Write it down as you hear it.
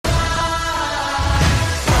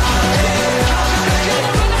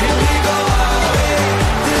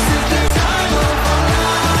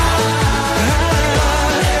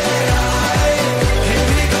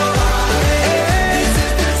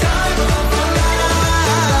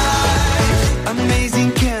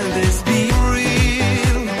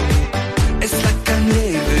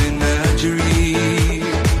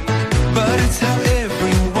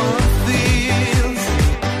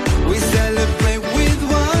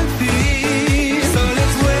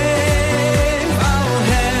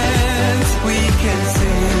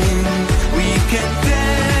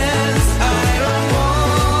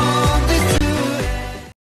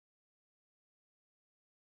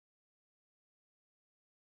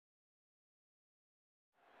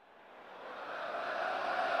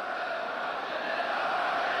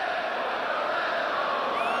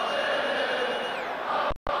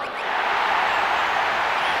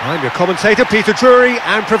I'm your commentator, Peter Drury,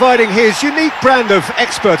 and providing his unique brand of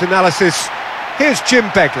expert analysis, here's Jim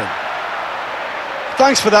Beglin.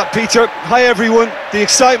 Thanks for that, Peter. Hi everyone. The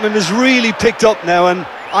excitement has really picked up now and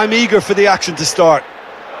I'm eager for the action to start.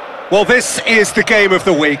 Well, this is the game of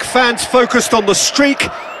the week. Fans focused on the streak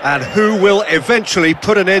and who will eventually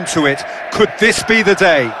put an end to it. Could this be the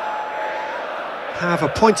day? Have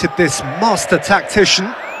appointed this master tactician.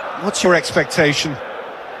 What's your expectation?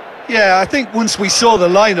 Yeah, I think once we saw the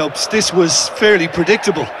lineups, this was fairly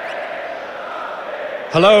predictable.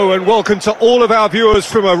 Hello and welcome to all of our viewers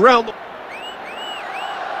from around the...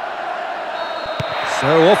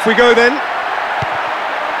 So off we go then.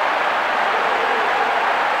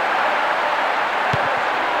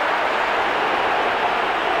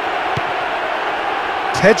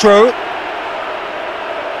 Pedro.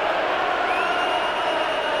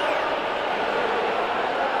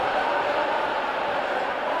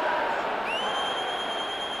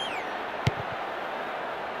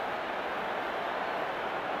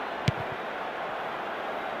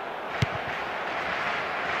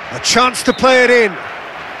 A chance to play it in.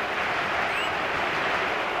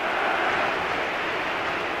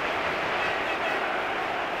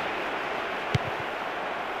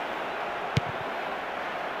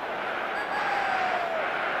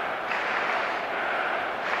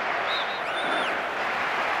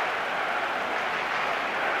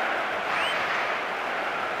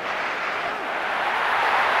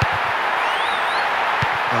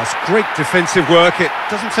 That's great defensive work. It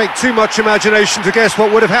doesn't take too much imagination to guess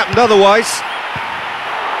what would have happened otherwise.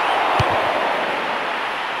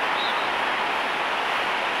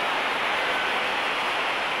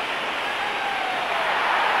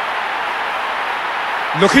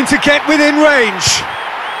 Looking to get within range.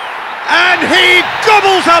 And he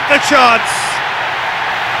gobbles up the chance.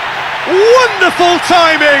 Wonderful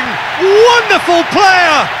timing, wonderful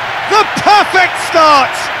player, the perfect start.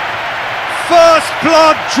 First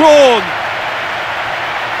blood drawn.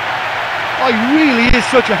 Oh, he really is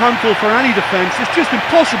such a handful for any defence. It's just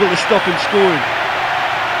impossible to stop him scoring.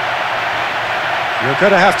 You're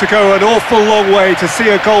going to have to go an awful long way to see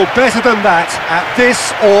a goal better than that at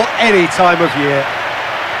this or any time of year.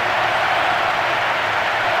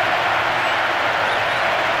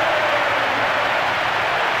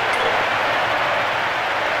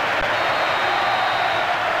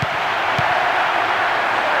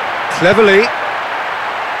 Cleverly.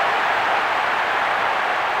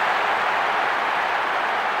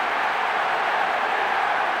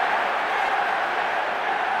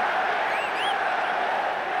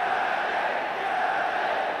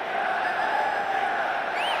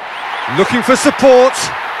 Looking for support.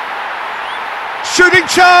 Shooting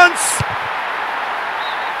chance.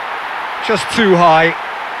 Just too high.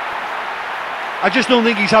 I just don't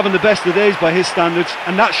think he's having the best of days by his standards,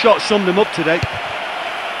 and that shot summed him up today.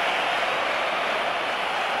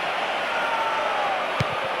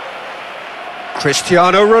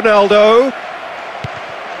 Cristiano Ronaldo.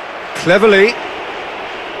 Cleverly.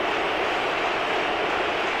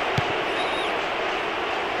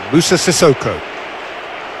 Musa Sissoko.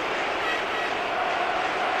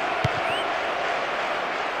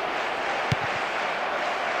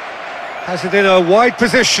 Has it in a wide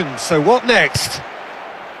position, so what next?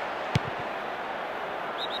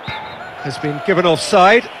 Has been given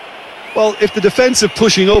offside. Well, if the defensive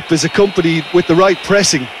pushing up is accompanied with the right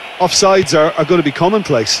pressing, offsides are going to be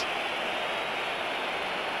commonplace.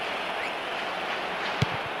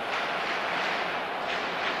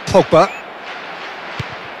 Pogba.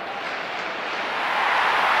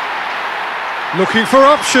 Looking for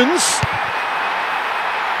options.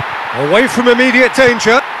 Away from immediate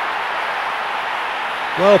danger.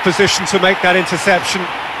 Well positioned to make that interception.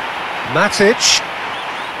 Matic.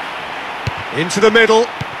 Into the middle.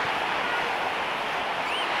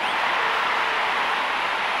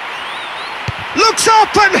 Looks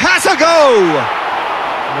up and has a go!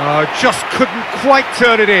 No, just couldn't quite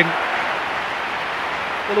turn it in.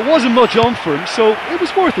 Well, there wasn't much on for him, so it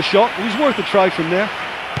was worth a shot. It was worth a try from there.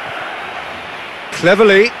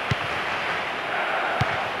 Cleverly.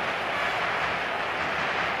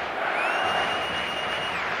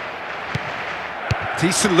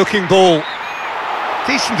 Decent looking ball.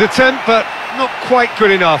 Decent attempt, but not quite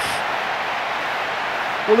good enough.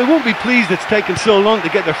 Well, they won't be pleased it's taken so long to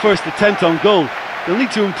get their first attempt on goal. They'll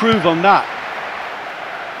need to improve on that.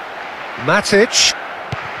 Matic.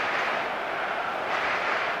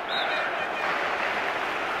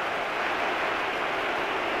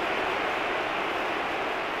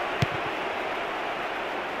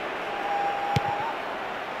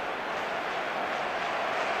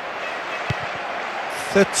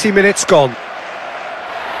 .30 minutes gone.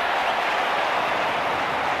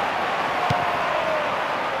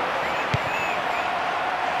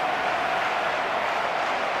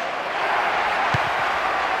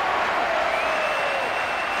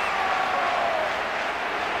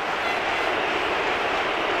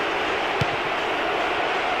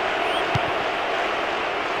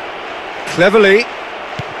 Cleverly.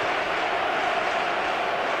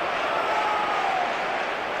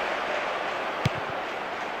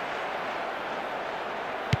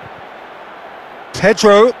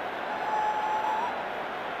 Pedro.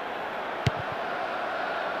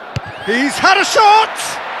 He's had a shot!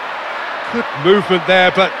 Good movement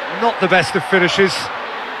there, but not the best of finishes.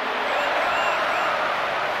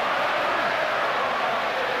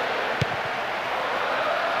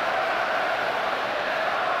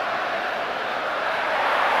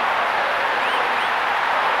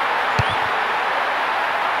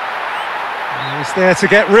 He's there to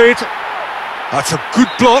get rid. That's a good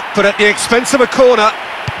block, but at the expense of a corner.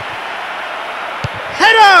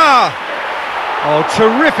 Header! Oh,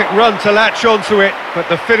 terrific run to latch onto it, but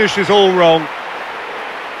the finish is all wrong.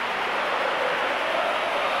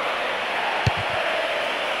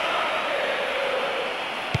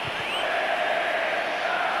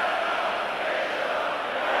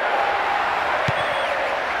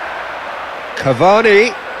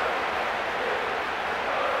 Cavani.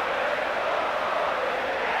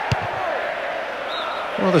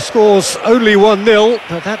 Well, the score's only 1-0,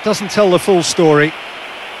 but that doesn't tell the full story.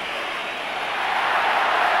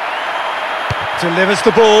 Delivers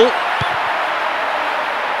the ball.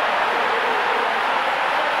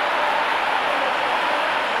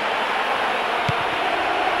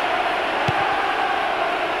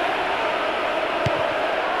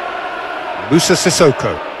 Musa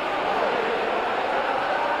Sissoko.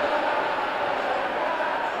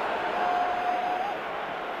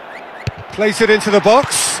 Plays it into the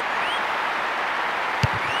box.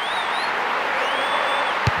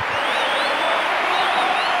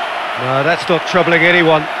 No, that's not troubling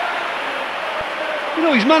anyone. You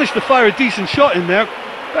know, he's managed to fire a decent shot in there.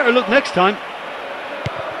 Better look next time.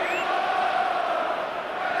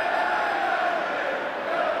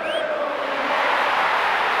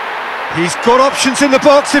 He's got options in the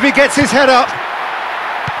box if he gets his head up.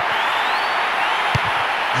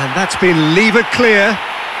 And that's been levered clear.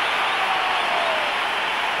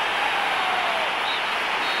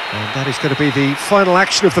 And that is going to be the final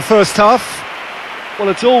action of the first half. Well,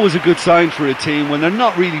 it's always a good sign for a team when they're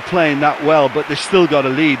not really playing that well, but they've still got a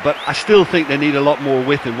lead. But I still think they need a lot more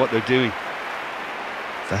width in what they're doing.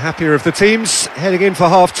 The happier of the teams, heading in for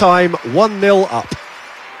half-time, 1-0 up.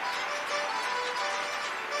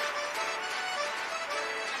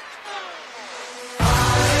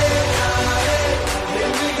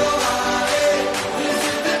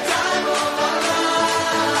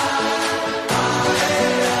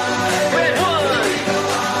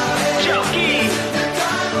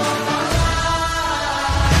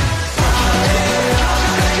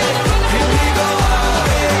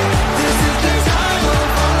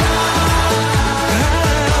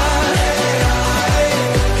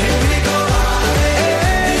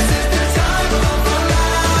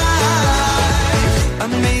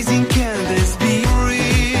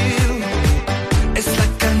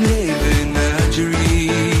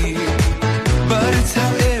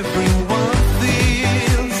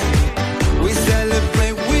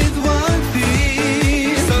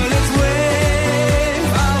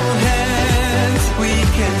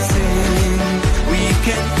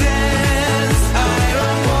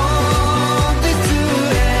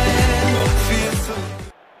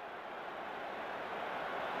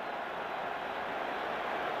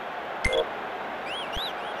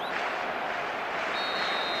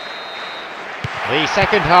 The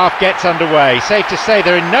second half gets underway. Safe to say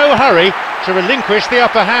they're in no hurry to relinquish the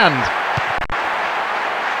upper hand.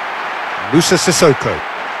 Musa Sissoko.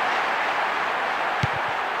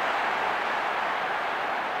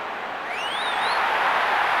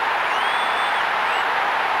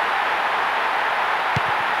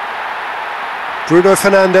 Bruno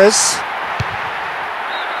Fernandes.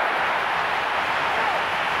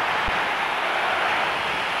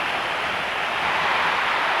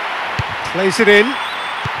 Plays it in.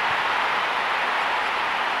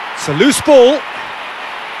 It's a loose ball.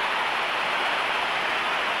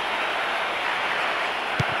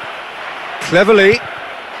 Cleverly.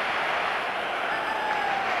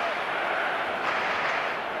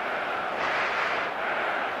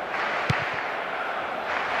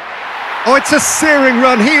 Oh, it's a searing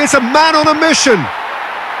run. He is a man on a mission.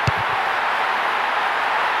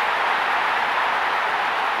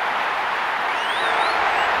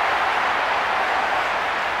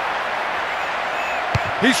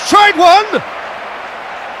 He's tried one!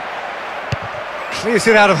 Clears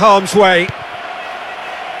it out of harm's way.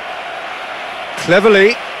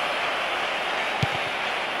 Cleverly.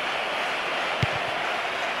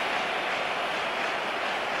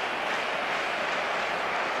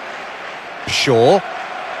 Shaw.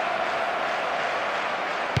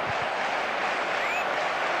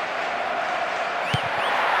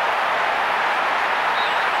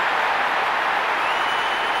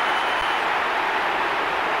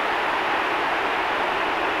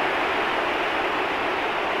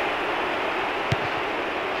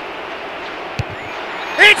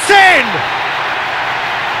 It's in!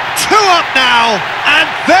 2 up now, and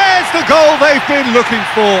there's the goal they've been looking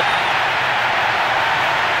for.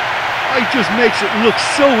 He just makes it look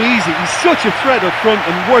so easy. He's such a threat up front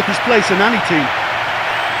and worth his place in any team.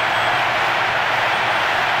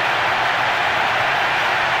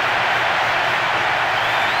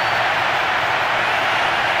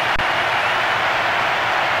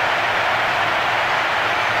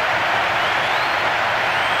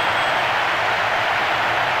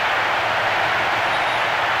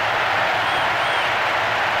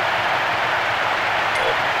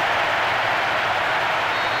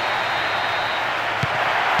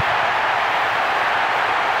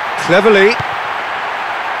 Cleverly.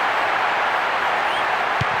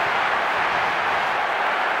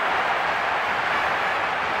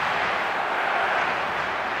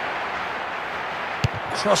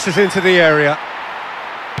 Crosses into the area.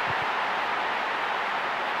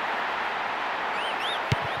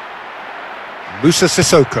 Musa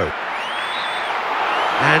Sissoko.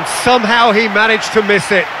 And somehow he managed to miss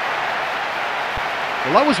it.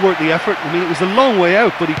 Well, that was worth the effort. I mean, it was a long way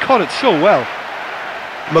out, but he caught it so well.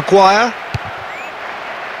 Maguire.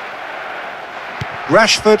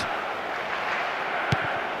 Rashford.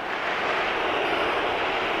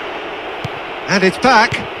 And it's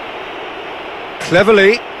back.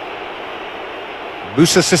 Cleverly.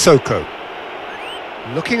 Musa Sissoko.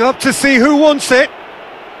 Looking up to see who wants it.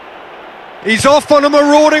 He's off on a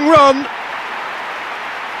marauding run.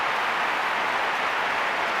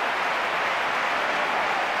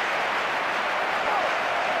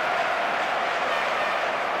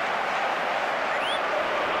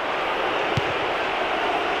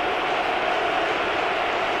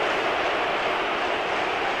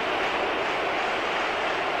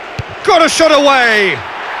 Got a shot away!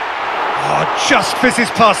 Oh, just fizzes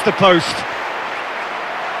past the post.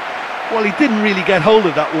 Well, he didn't really get hold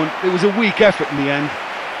of that one. It was a weak effort in the end.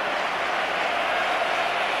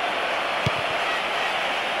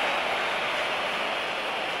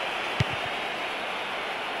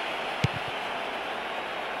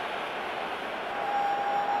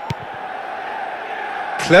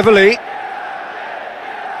 Cleverly.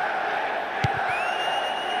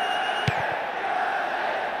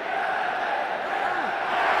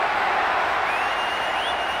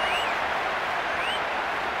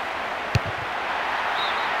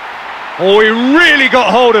 Oh, he really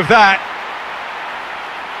got hold of that.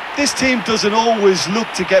 This team doesn't always look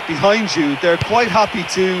to get behind you. They're quite happy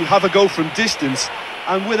to have a go from distance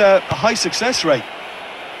and with a high success rate.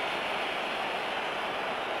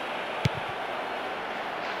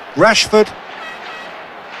 Rashford.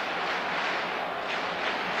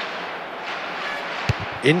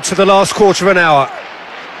 Into the last quarter of an hour.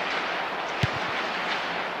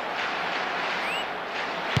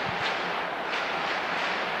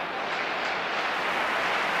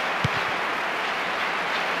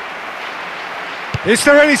 Is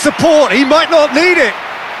there any support? He might not need it.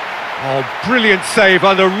 Oh, brilliant save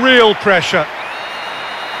under real pressure.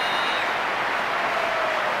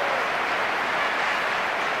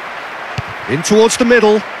 In towards the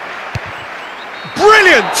middle.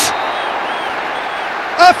 Brilliant!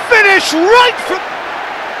 A finish right from...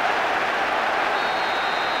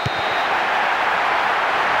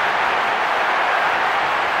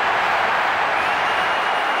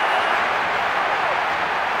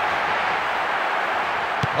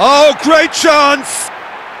 Oh, great chance!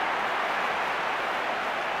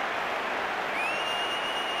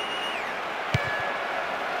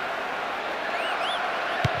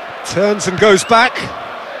 Turns and goes back.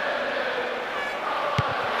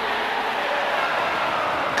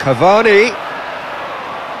 Cavani.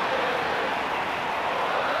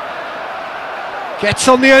 Gets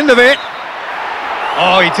on the end of it.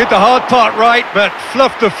 Oh, he did the hard part right, but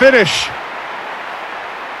fluffed the finish.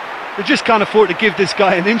 They just can't afford to give this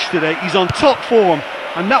guy an inch today. He's on top form,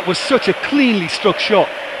 and that was such a cleanly struck shot.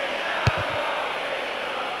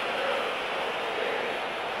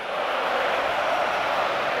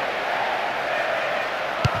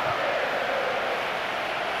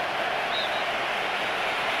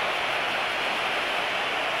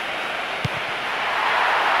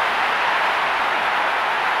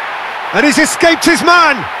 And he's escaped his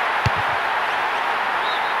man!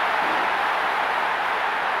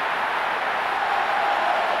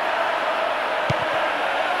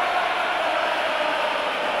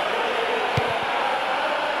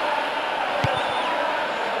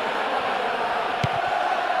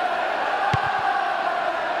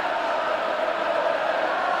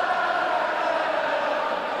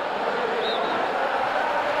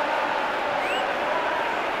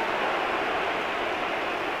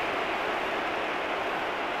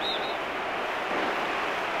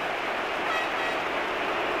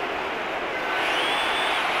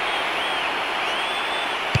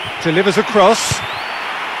 Delivers across.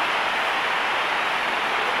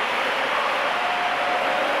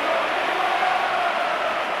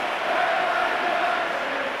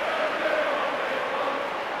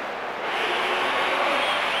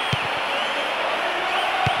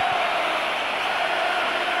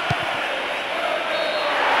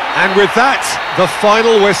 And with that, the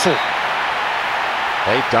final whistle.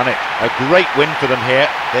 They've done it. A great win for them here.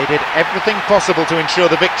 They did everything possible to ensure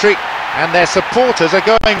the victory, and their supporters are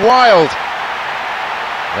going wild.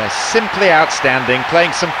 They're simply outstanding,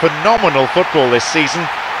 playing some phenomenal football this season.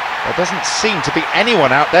 There doesn't seem to be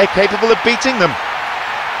anyone out there capable of beating them.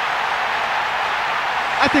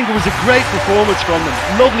 I think it was a great performance from them.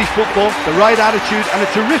 Lovely football, the right attitude and a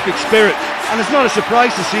terrific spirit. And it's not a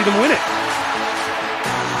surprise to see them win it.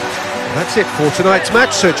 That's it for tonight's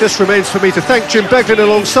match, so it just remains for me to thank Jim Beglin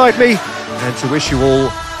alongside me and to wish you all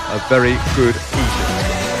a very good evening.